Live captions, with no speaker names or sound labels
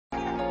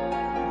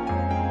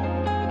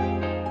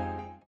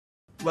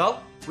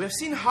Well, we have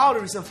seen how the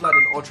recent flood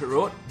in Orchard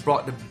Road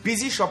brought the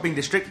busy shopping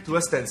district to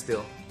a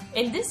standstill.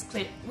 In this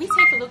clip, we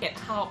take a look at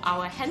how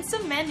our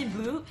handsome man in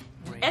blue,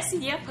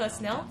 SCDF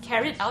personnel,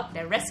 carried out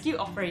their rescue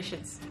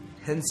operations.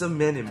 Handsome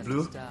man in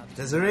blue?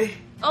 Desiree?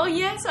 Oh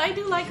yes, I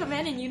do like a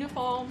man in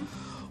uniform.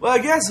 Well, I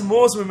guess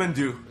most women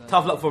do.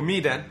 Tough luck for me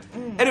then.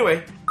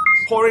 Anyway,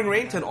 pouring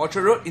rain turned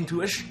Orchard Road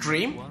into a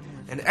stream,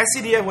 and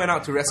SCDF went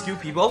out to rescue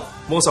people,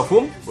 most of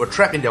whom were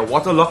trapped in their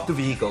waterlogged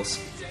vehicles.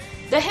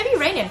 The heavy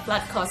rain and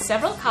flood caused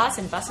several cars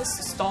and buses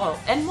to stall,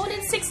 and more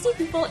than 60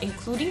 people,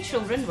 including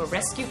children, were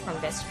rescued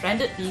from their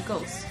stranded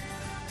vehicles.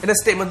 In a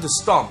statement to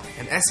Stomp,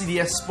 an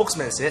SCDF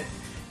spokesman said,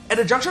 "At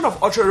the junction of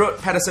Orchard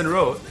Road, Patterson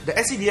Road, the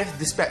SCDF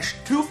dispatched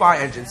 2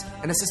 fire engines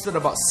and assisted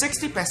about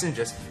 60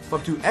 passengers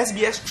from 2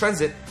 SBS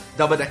Transit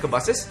double-decker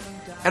buses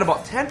and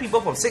about 10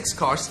 people from 6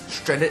 cars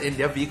stranded in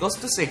their vehicles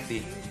to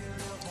safety.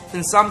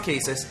 In some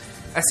cases,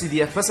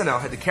 SCDF personnel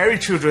had to carry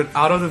children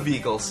out of the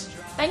vehicles."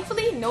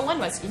 Thankfully, no one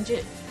was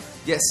injured.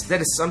 Yes, that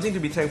is something to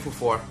be thankful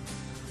for.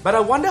 But I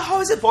wonder,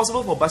 how is it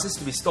possible for buses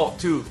to be stalled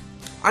too?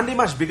 Aren't they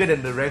much bigger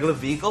than the regular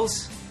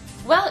vehicles?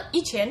 Well,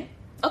 Yiqian,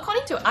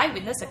 according to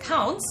eyewitness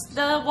accounts,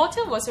 the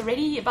water was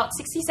already about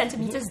 60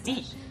 centimeters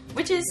deep,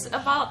 which is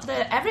about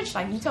the average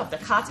diameter of the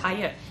car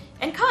tire,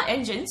 and car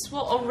engines were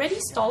already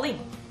stalling.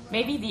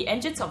 Maybe the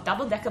engines of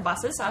double-decker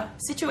buses are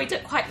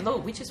situated quite low,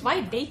 which is why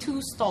they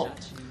too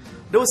stalled.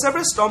 There were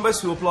several stompers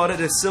who applauded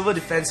the Civil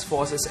Defence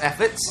Force's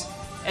efforts.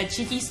 A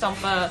cheeky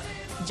stomper,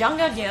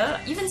 Jangagir,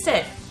 even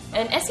said,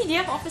 an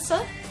SCDF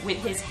officer with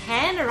his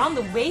hand around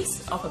the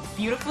waist of a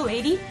beautiful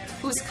lady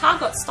whose car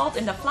got stalled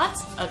in the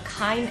floods, a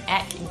kind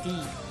act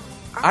indeed.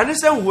 I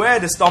understand where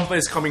the stomper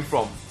is coming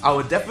from. I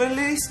would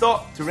definitely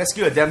stop to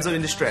rescue a damsel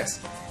in distress.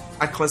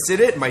 I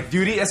consider it my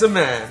duty as a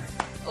man.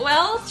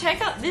 Well,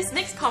 check out this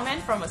next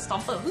comment from a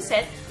stomper who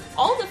said,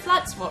 "All the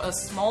floods were a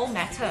small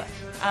matter."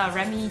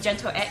 Remy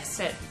Gentle X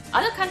said,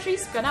 "Other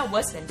countries gonna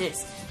worse than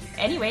this.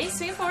 Anyway,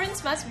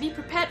 Singaporeans must be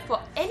prepared for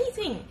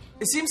anything."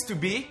 It seems to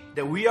be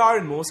that we are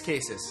in most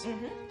cases.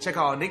 Check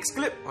out our next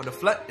clip on the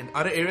flood in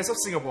other areas of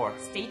Singapore.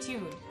 Stay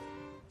tuned.